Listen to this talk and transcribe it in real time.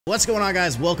What's going on,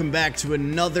 guys? Welcome back to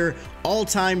another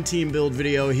all-time team build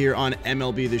video here on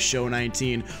MLB The Show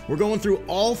 19. We're going through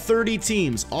all 30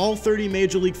 teams, all 30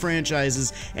 Major League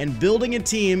franchises, and building a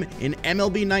team in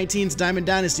MLB 19's Diamond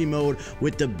Dynasty mode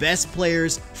with the best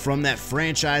players from that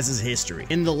franchise's history.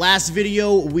 In the last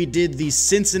video, we did the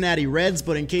Cincinnati Reds,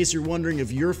 but in case you're wondering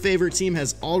if your favorite team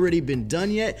has already been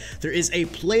done yet, there is a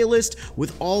playlist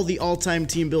with all the all-time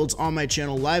team builds on my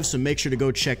channel live, so make sure to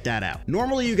go check that out.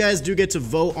 Normally, you guys do get to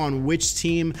vote on which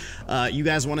team you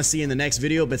guys want to see in the next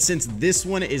video, but since this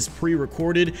one is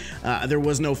pre-recorded, there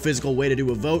was no physical way to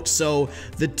do a vote, so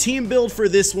the team build for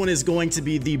this one is going to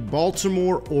be the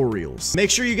Baltimore Orioles. Make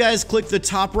sure you guys click the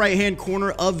top right hand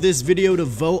corner of this video to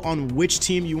vote on which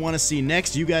team you want to see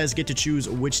next. You guys get to choose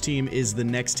which team is the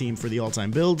next team for the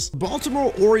all-time builds.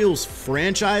 Baltimore Orioles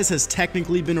franchise has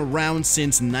technically been around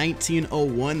since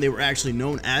 1901. They were actually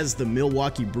known as the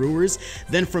Milwaukee Brewers.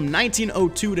 Then from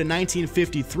 1902 to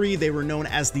 1953, they were known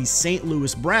as the St.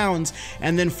 Louis Browns,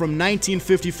 and then from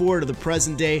 1954 to the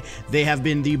present day, they have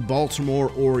been the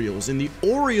Baltimore Orioles. In the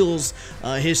Orioles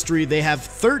history, they have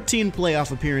 13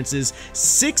 playoff appearances,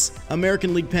 6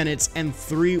 American League pennants, and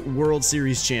 3 World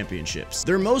Series championships.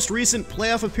 Their most recent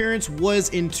playoff appearance was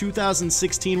in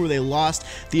 2016, where they lost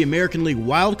the American League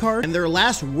wild card, and their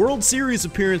last World Series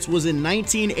appearance was in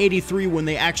 1983 when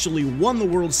they actually won the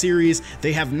World Series.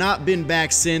 They have not been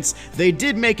back since. They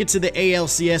did make it to the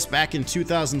ALCS back in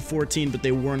 2014, but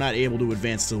they were not able to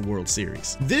advance to the World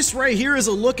Series. This right here is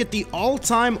a look at the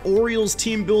all-time Orioles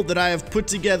team build that I have put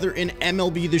together in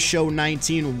MLB The Show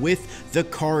 19 with the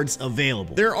cards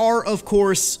available. There are, of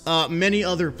course, many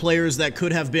other players that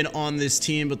could have been on this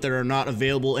team, but that are not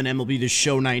available in MLB The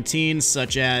Show 19,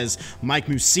 such as Mike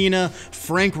Mussina,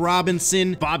 Frank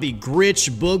Robinson, Bobby Grich,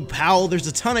 Boog Powell. There's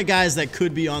a ton of guys that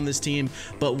could be on this team,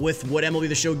 but with what MLB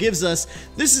The Show gives us,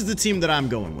 this is the team that I'm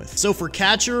going with. So for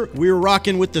catcher, we're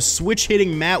rocking with the switch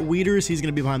hitting Matt Wieters. He's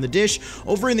going to be behind the dish.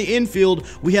 Over in the infield,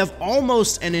 we have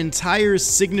almost an entire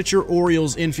signature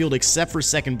Orioles infield except for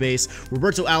second base.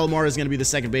 Roberto Alomar is going to be the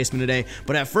second baseman today,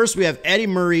 but at first we have Eddie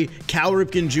Murray, Cal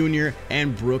Ripken Jr.,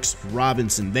 and Brooks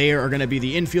Robinson. They are going to be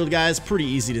the infield guys. Pretty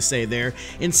easy to say there.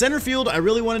 In center field, I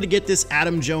really wanted to get this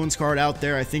Adam Jones card out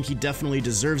there. I think he definitely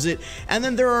deserves it. And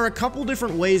then there are a couple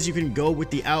different ways you can go with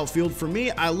the outfield. For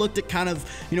me, I looked at kind of,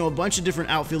 a bunch of different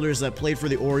outfielders that played for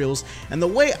the Orioles, and the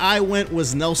way I went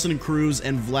was Nelson Cruz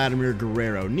and Vladimir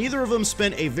Guerrero. Neither of them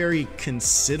spent a very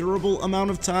considerable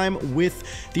amount of time with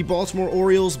the Baltimore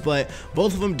Orioles, but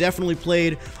both of them definitely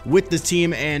played with the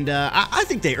team, and I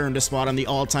think they earned a spot on the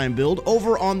all-time build.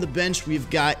 Over on the bench, we've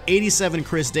got 87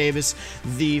 Chris Davis,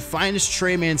 the finest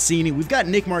Trey Mancini. We've got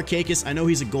Nick Markakis. I know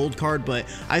he's a gold card, but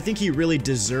I think he really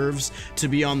deserves to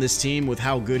be on this team with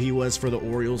how good he was for the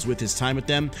Orioles with his time with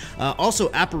them. Also,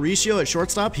 Aparicio at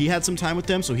shortstop, he had some time with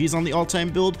them, so he's on the all-time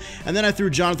build. And then I threw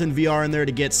Jonathan VR in there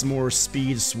to get some more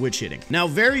speed switch hitting. Now,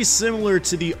 very similar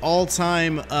to the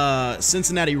all-time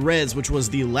Cincinnati Reds, which was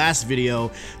the last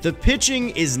video, the pitching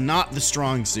is not the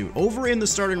strong suit. Over in the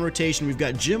starting rotation, we've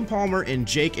got Jim Palmer and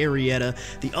Jake Arrieta.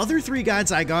 The other 3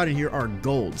 guys I got in here are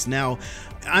golds. Now,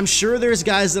 I'm sure there's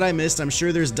guys that I missed. I'm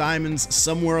sure there's diamonds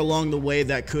somewhere along the way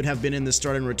that could have been in the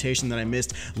starting rotation that I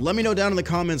missed. Let me know down in the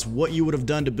comments what you would have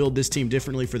done to build this team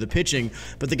differently for the pitching.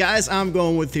 But the guys I'm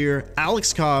going with here,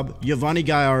 Alex Cobb, Giovanni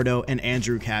Gallardo, and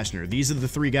Andrew Cashner. These are the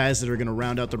 3 guys that are going to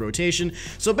round out the rotation.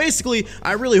 So basically,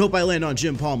 I really hope I land on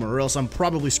Jim Palmer, or else I'm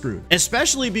probably screwed.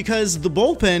 Especially because the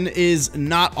bullpen is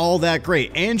not all that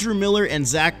great. Andrew Miller and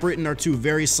Zach Britton are 2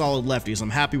 very solid lefties. I'm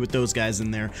happy with those guys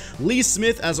in there. Lee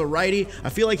Smith as a righty,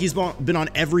 I feel like he's been on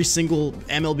every single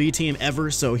MLB team ever,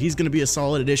 so he's going to be a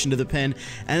solid addition to the pen.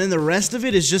 And then the rest of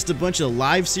it is just a bunch of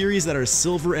live series that are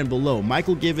silver and below.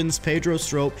 Michael Givens, Pedro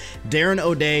Strop, Darren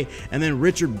O'Day, and then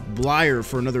Richard Blyer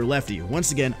for another lefty.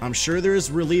 Once again, I'm sure there's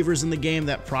relievers in the game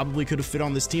that probably could have fit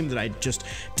on this team that I just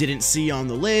didn't see on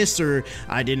the list, or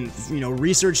I didn't,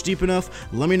 research deep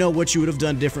enough. Let me know what you would have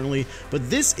done differently. But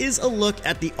this is a look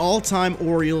at the all-time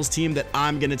Orioles team that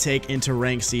I'm going to take into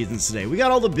ranked seasons today. We got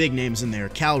all the big names in there.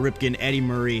 Cal Ripken, Eddie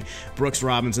Murray, Brooks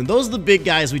Robinson. Those are the big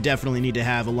guys we definitely need to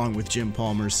have along with Jim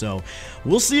Palmer, so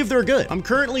we'll see if they're good. I'm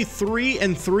currently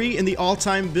 3-3 in the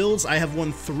all-time builds. I have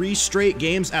won 3 straight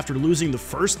games after losing the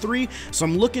first 3, so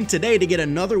I'm looking today to get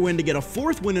another win, to get a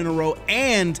 4th win in a row,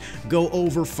 and go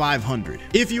over 500.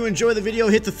 If you enjoy the video,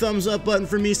 hit the thumbs up button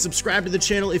for me. Subscribe to the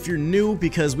channel if you're new,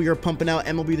 because we are pumping out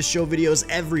MLB The Show videos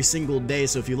every single day,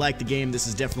 so if you like the game, this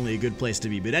is definitely a good place to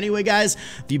be. But anyway, guys,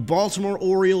 the Baltimore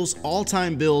Orioles all-time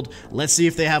build. Let's see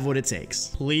if they have what it takes.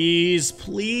 Please,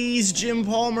 please, Jim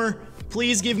Palmer.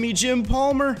 Please give me Jim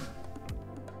Palmer.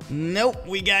 Nope,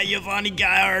 we got Yovani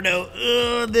Gallardo.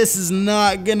 Ugh, this is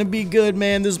not gonna be good,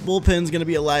 man. This bullpen's gonna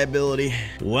be a liability.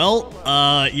 Well,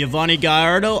 Yovani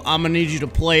Gallardo, I'm gonna need you to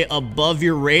play above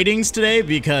your ratings today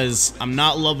because I'm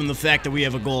not loving the fact that we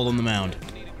have a goal on the mound.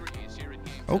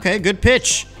 Okay, good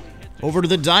pitch. Over to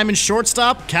the diamond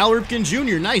shortstop, Cal Ripken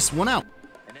Jr. Nice, 1 out.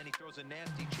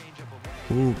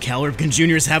 Ooh, Cal Ripken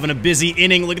Jr. is having a busy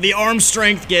inning. Look at the arm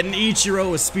strength, getting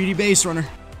Ichiro, a speedy base runner.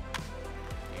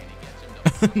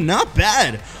 Not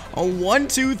bad. A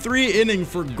 1-2-3 inning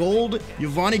for gold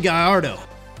Yovani Gallardo.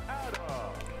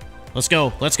 Let's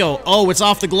go. Let's go. Oh, it's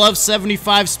off the glove,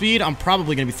 75 speed. I'm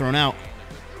probably going to be thrown out.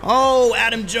 Oh,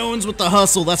 Adam Jones with the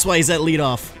hustle. That's why he's at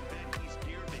leadoff.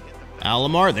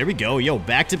 Alomar, there we go. Yo,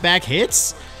 back-to-back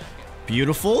hits.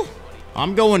 Beautiful.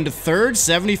 I'm going to third,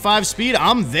 75 speed.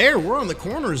 I'm there. We're on the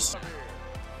corners.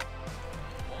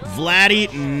 Vladdy,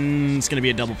 it's going to be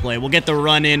a double play. We'll get the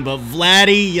run in, but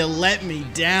Vladdy, you let me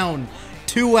down.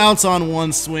 2 outs on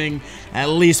 1 swing. At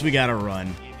least we got a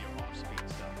run.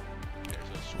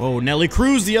 Whoa, Nelly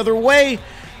Cruz the other way.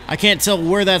 I can't tell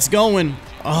where that's going.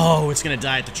 Oh, it's going to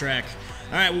die at the track.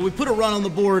 All right, well, we put a run on the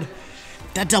board.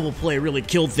 That double play really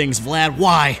killed things, Vlad.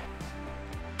 Why?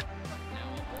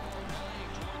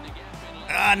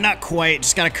 Not quite.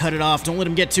 Just got to cut it off. Don't let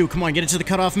him get to. Come on, get it to the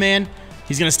cutoff, man.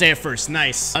 He's going to stay at first.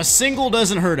 Nice. A single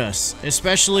doesn't hurt us,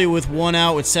 especially with 1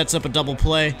 out. It sets up a double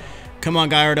play. Come on,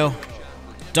 Gallardo.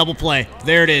 Double play.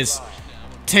 There it is.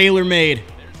 Tailor-made.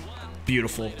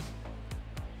 Beautiful.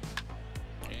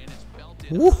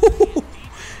 Woo!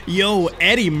 Yo,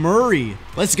 Eddie Murray.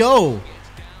 Let's go.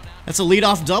 That's a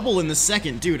leadoff double in the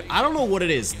second. Dude, I don't know what it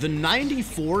is. The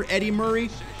 94 Eddie Murray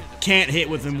can't hit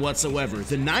with him whatsoever.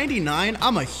 The 99,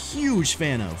 I'm a huge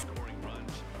fan of.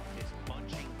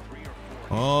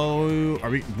 Oh,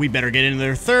 we better get into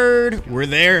their third. We're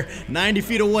there. 90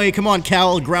 feet away. Come on,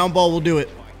 Cal. A ground ball will do it.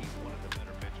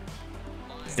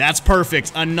 That's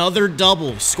perfect. Another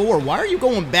double. Score. Why are you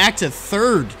going back to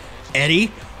third, Eddie?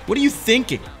 What are you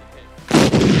thinking?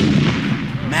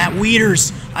 Matt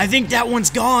Wieters. I think that one's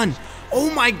gone. Oh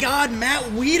my God, Matt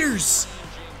Wieters.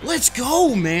 Let's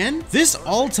go, man. This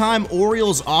all-time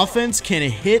Orioles offense can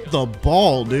hit the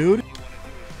ball, dude.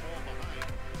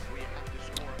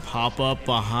 Pop up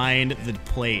behind the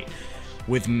plate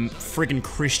with freaking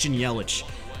Christian Yelich.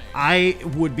 I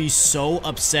would be so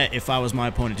upset if I was my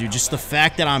opponent, dude. Just the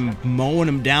fact that I'm mowing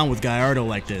him down with Gallardo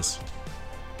like this.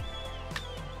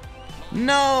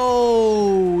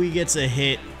 No, he gets a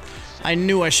hit. I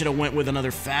knew I should have went with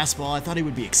another fastball. I thought he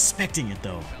would be expecting it,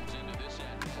 though.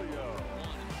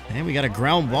 And we got a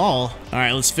ground ball. All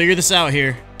right, let's figure this out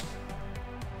here.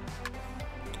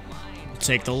 We'll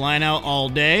take the line out all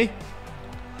day.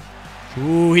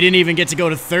 Ooh, he didn't even get to go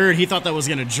to third. He thought that was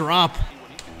going to drop.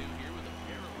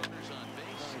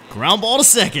 Ground ball to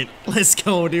second. Let's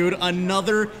go, dude.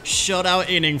 Another shutout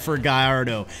inning for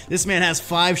Gallardo. This man has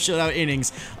 5 shutout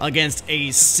innings against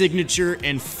a signature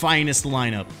and finest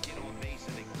lineup.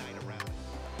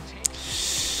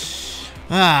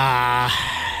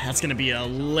 That's going to be a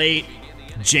late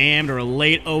jammed or a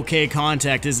late okay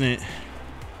contact, isn't it?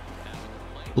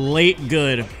 Late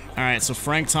good. All right, so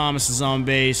Frank Thomas is on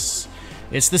base.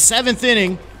 It's the 7th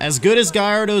inning. As good as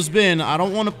Gallardo's been, I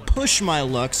don't want to push my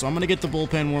luck, so I'm going to get the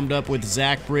bullpen warmed up with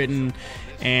Zach Britton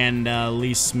and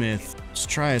Lee Smith. Let's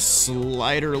try a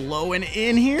slider low and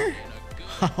in here.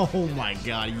 Oh my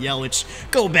God, Yelich.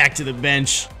 Go back to the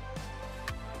bench.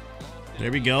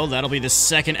 There we go. That'll be the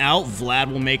 2nd out.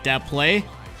 Vlad will make that play.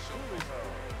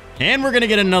 And we're going to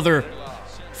get another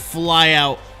fly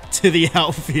out to the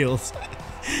outfield.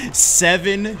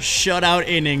 7 shutout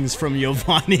innings from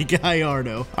Yovani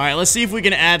Gallardo. All right, let's see if we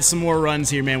can add some more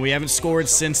runs here, man. We haven't scored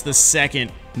since the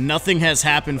 2nd. Nothing has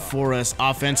happened for us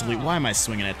offensively. Why am I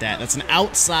swinging at that? That's an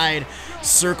outside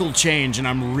circle change, and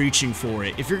I'm reaching for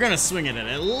it. If you're going to swing at it,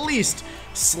 at least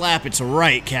slap it to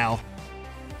right, Cal.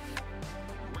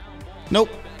 Nope.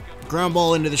 Ground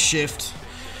ball into the shift.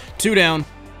 2 down.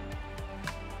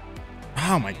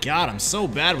 Oh my God, I'm so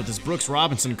bad with this Brooks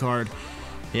Robinson card.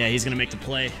 Yeah, he's going to make the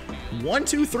play. 1,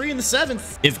 2, 3 in the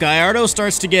 7th. If Gallardo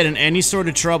starts to get in any sort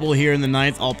of trouble here in the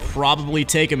 9th, I'll probably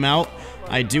take him out.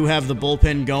 I do have the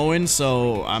bullpen going,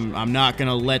 so I'm not going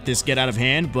to let this get out of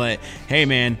hand. But, hey,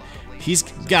 man, he's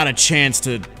got a chance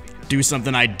to do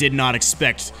something I did not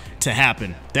expect to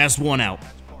happen. That's 1 out.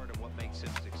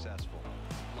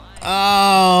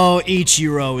 Oh,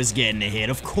 Ichiro is getting a hit.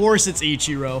 Of course it's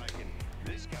Ichiro.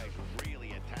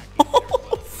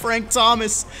 Frank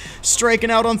Thomas striking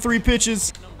out on 3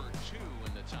 pitches.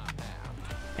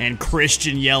 And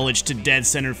Christian Yelich to dead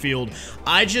center field.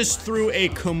 I just threw a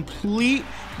complete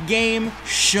game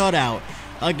shutout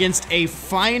against a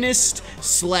finest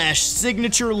slash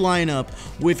signature lineup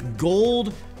with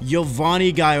gold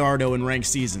Yovani Gallardo in ranked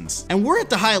seasons. And we're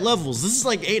at the high levels. This is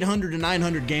like 800 to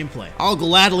 900 gameplay. I'll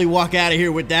gladly walk out of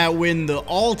here with that win. The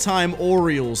all-time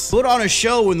Orioles put on a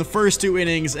show in the first 2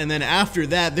 innings, and then after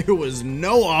that, there was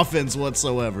no offense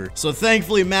whatsoever. So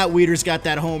thankfully, Matt Wieters got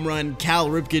that home run, Cal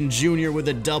Ripken Jr. with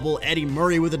a double, Eddie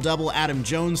Murray with a double, Adam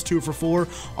Jones 2 for 4.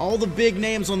 All the big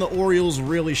names on the Orioles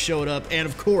really showed up, and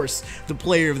of course, the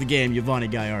player of the game, Yovani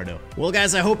Gallardo. Well,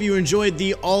 guys, I hope you enjoyed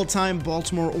the all-time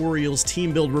Baltimore Orioles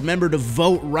team build. Remember to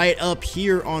vote right up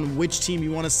here on which team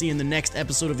you want to see in the next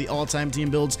episode of the all-time team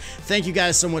builds. Thank you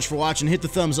guys so much for watching. Hit the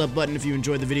thumbs up button if you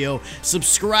enjoyed the video.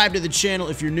 Subscribe to the channel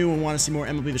if you're new and want to see more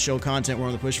MLB The Show content. We're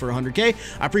on the push for 100K.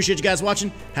 I appreciate you guys watching.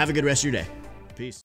 Have a good rest of your day. Peace.